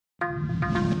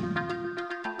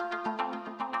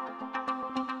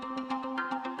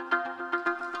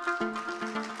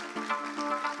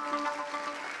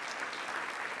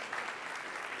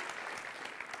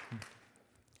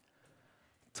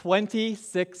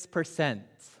26%.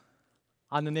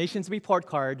 On the nation's report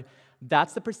card,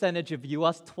 that's the percentage of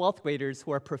U.S. 12th graders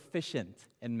who are proficient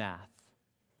in math.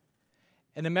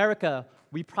 In America,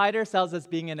 we pride ourselves as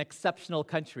being an exceptional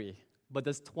country, but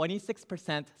does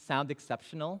 26% sound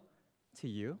exceptional to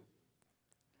you?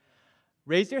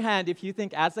 Raise your hand if you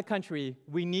think, as a country,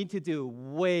 we need to do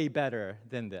way better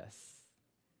than this.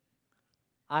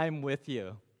 I'm with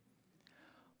you.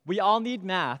 We all need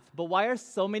math, but why are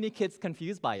so many kids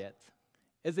confused by it?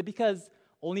 Is it because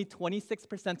only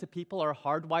 26% of people are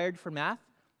hardwired for math,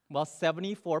 while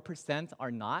 74% are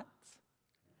not?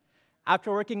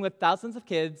 After working with thousands of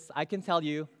kids, I can tell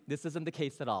you this isn't the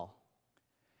case at all.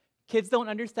 Kids don't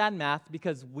understand math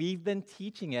because we've been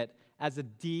teaching it as a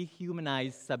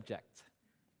dehumanized subject.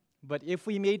 But if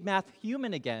we made math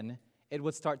human again, it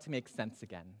would start to make sense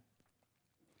again.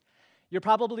 You're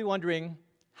probably wondering,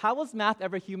 how was math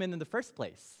ever human in the first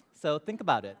place? So think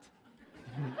about it.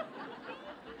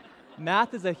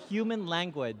 Math is a human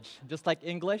language, just like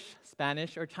English,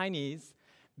 Spanish, or Chinese,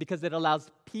 because it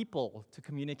allows people to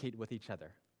communicate with each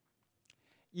other.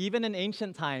 Even in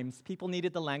ancient times, people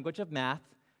needed the language of math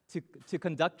to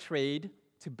conduct trade,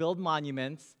 to build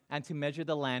monuments, and to measure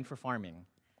the land for farming.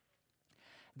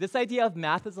 This idea of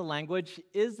math as a language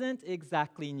isn't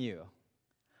exactly new.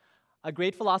 A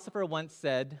great philosopher once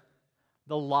said,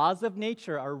 "The laws of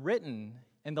nature are written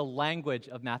in the language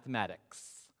of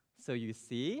mathematics." So you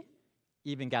see,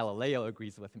 even Galileo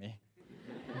agrees with me.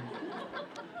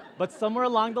 But somewhere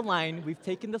along the line, we've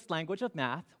taken this language of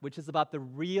math, which is about the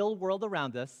real world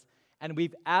around us, and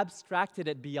we've abstracted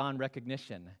it beyond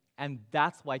recognition. And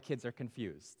that's why kids are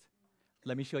confused.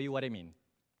 Let me show you what I mean.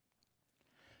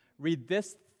 Read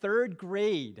this third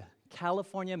grade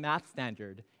California math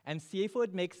standard and see if it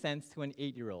would make sense to an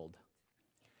 8-year-old.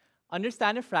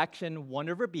 Understand a fraction 1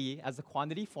 over b as a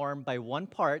quantity formed by one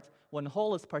part when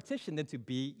whole is partitioned into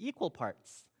b equal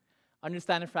parts.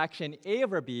 Understand a fraction a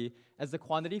over b as a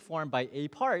quantity formed by a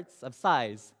parts of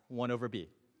size 1 over b.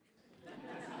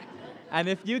 And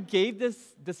if you gave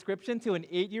this description to an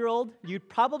 8-year-old, you'd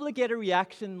probably get a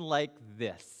reaction like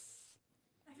this.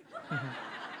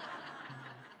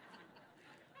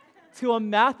 To a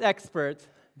math expert,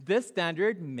 this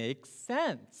standard makes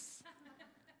sense.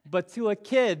 But to a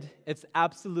kid, it's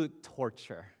absolute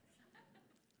torture.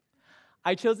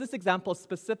 I chose this example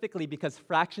specifically because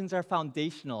fractions are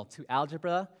foundational to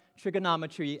algebra,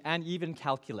 trigonometry, and even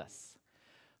calculus.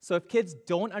 So if kids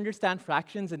don't understand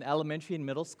fractions in elementary and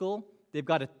middle school, they've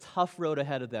got a tough road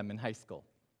ahead of them in high school.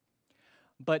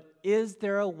 But is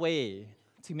there a way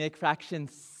to make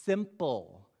fractions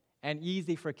simple and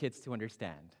easy for kids to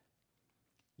understand?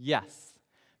 Yes.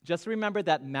 Just remember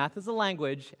that math is a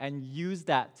language and use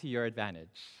that to your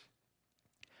advantage.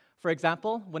 For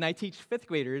example, when I teach 5th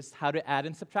graders how to add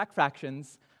and subtract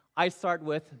fractions, I start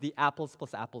with the apples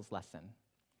plus apples lesson.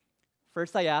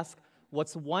 First, I ask,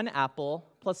 what's 1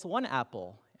 apple plus 1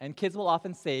 apple? And kids will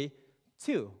often say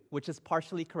 2, which is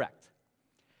partially correct.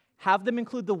 Have them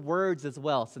include the words as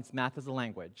well, since math is a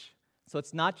language. So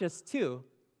it's not just 2,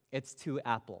 it's 2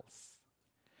 apples.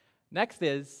 Next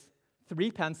is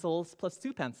 3 pencils plus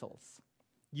 2 pencils.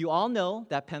 You all know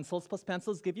that pencils plus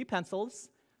pencils give you pencils.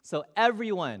 So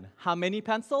everyone, how many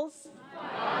pencils? 5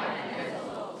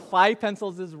 pencils. 5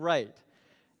 pencils is right.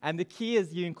 And the key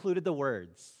is you included the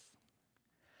words.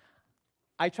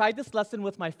 I tried this lesson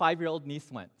with my 5-year-old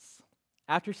niece once.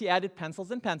 After she added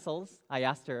pencils and pencils, I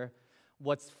asked her,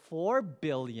 what's 4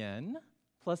 billion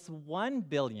plus 1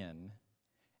 billion?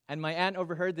 And my aunt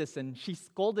overheard this and she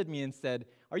scolded me and said,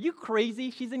 are you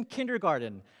crazy? She's in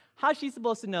kindergarten. How's she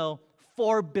supposed to know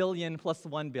 4 billion plus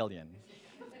 1 billion?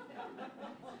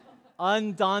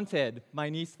 Undaunted, my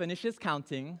niece finishes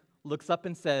counting, looks up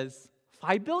and says,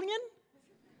 5 billion?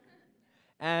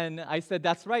 And I said,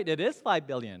 that's right, it is 5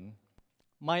 billion.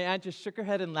 My aunt just shook her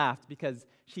head and laughed because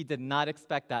she did not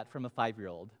expect that from a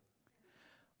 5-year-old.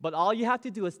 But all you have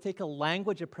to do is take a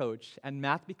language approach and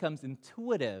math becomes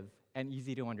intuitive and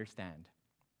easy to understand.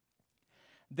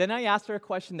 Then I asked her a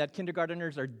question that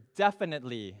kindergarteners are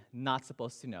definitely not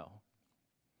supposed to know.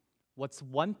 What's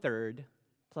 1/3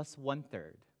 plus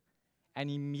 1/3? And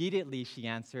immediately she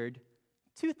answered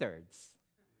 2/3.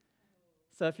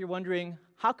 So if you're wondering,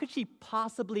 how could she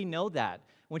possibly know that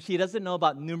when she doesn't know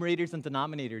about numerators and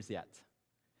denominators yet?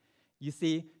 You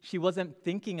see, she wasn't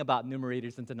thinking about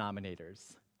numerators and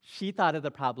denominators. She thought of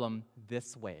the problem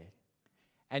this way.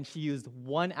 And she used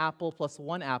 1 apple plus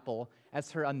 1 apple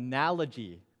as her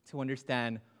analogy to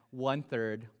understand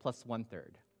 1/3 plus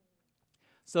 1/3.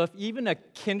 So if even a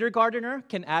kindergartner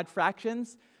can add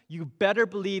fractions, you better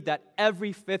believe that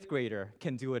every 5th grader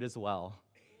can do it as well.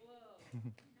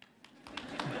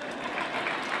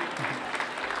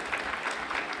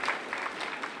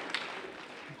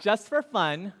 Just for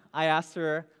fun, I asked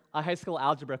her a high school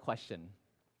algebra question.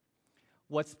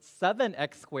 What's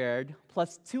 7x squared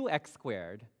plus 2x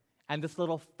squared? And this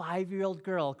little 5-year-old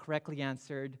girl correctly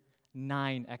answered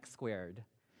 9x squared.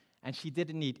 And she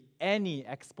didn't need any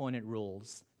exponent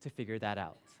rules to figure that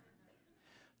out.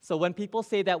 So when people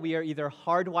say that we are either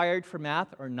hardwired for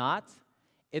math or not,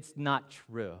 it's not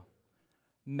true.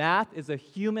 Math is a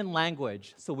human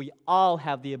language, so we all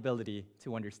have the ability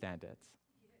to understand it.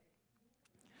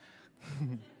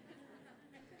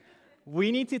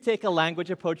 We need to take a language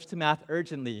approach to math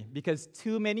urgently because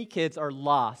too many kids are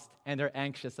lost and they're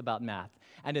anxious about math,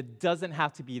 and it doesn't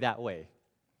have to be that way.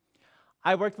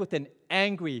 I worked with an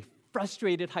angry,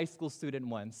 frustrated high school student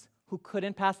once who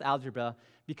couldn't pass algebra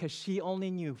because she only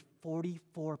knew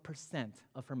 44%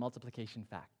 of her multiplication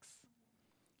facts.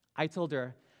 I told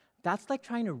her, that's like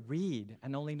trying to read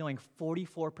and only knowing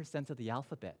 44% of the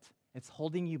alphabet. It's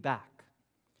holding you back.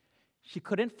 She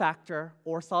couldn't factor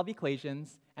or solve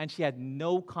equations, and she had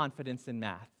no confidence in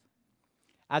math.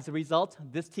 As a result,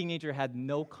 this teenager had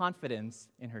no confidence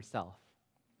in herself.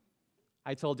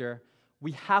 I told her,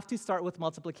 we have to start with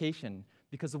multiplication,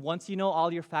 because once you know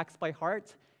all your facts by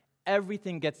heart,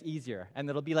 everything gets easier, and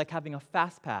it'll be like having a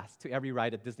fast pass to every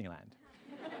ride at Disneyland.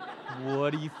 What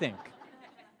do you think?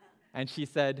 And she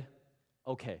said,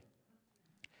 okay.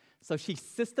 So she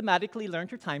systematically learned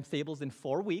her times tables in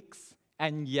 4 weeks,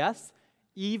 and yes,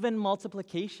 even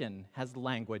multiplication has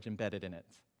language embedded in it.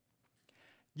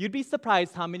 You'd be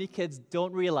surprised how many kids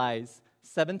don't realize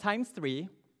 7 times 3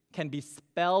 can be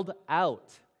spelled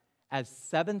out as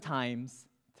 7 times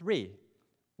 3,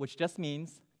 which just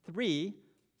means 3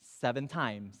 7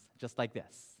 times, just like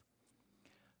this.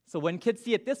 So when kids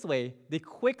see it this way, they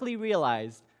quickly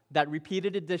realize that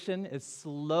repeated addition is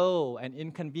slow and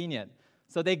inconvenient.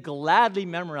 So they gladly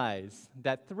memorize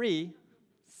that 3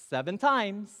 7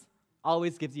 times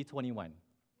always gives you 21.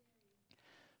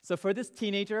 So for this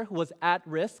teenager who was at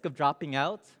risk of dropping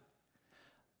out,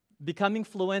 becoming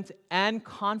fluent and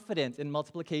confident in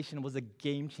multiplication was a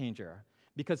game changer,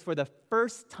 because for the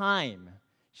first time,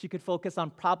 she could focus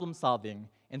on problem solving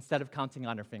instead of counting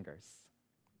on her fingers.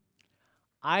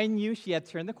 I knew she had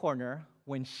turned the corner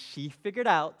when she figured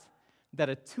out that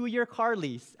a 2-year car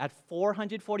lease at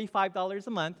 $445 a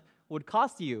month would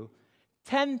cost you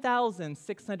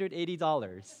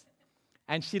 $10,680.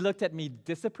 And she looked at me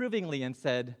disapprovingly and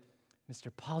said,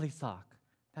 Mr. Polysock,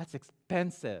 that's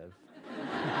expensive.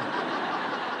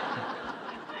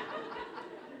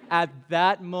 At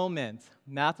that moment,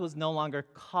 math was no longer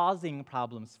causing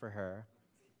problems for her,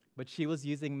 but she was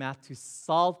using math to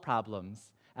solve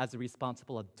problems as a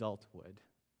responsible adult would.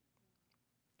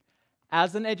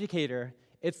 As an educator,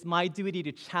 it's my duty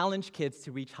to challenge kids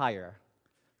to reach higher.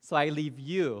 So I leave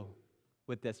you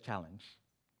with this challenge.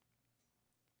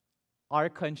 Our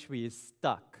country is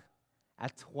stuck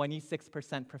at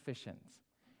 26% proficient,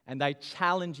 and I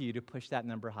challenge you to push that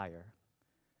number higher.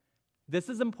 This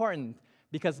is important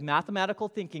because mathematical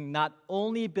thinking not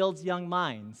only builds young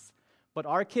minds, but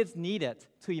our kids need it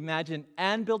to imagine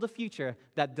and build a future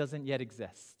that doesn't yet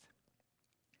exist.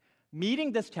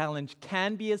 Meeting this challenge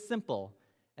can be as simple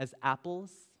as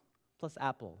apples plus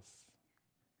apples.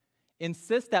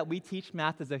 Insist that we teach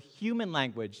math as a human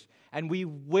language, and we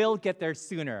will get there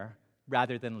sooner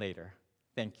rather than later.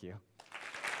 Thank you.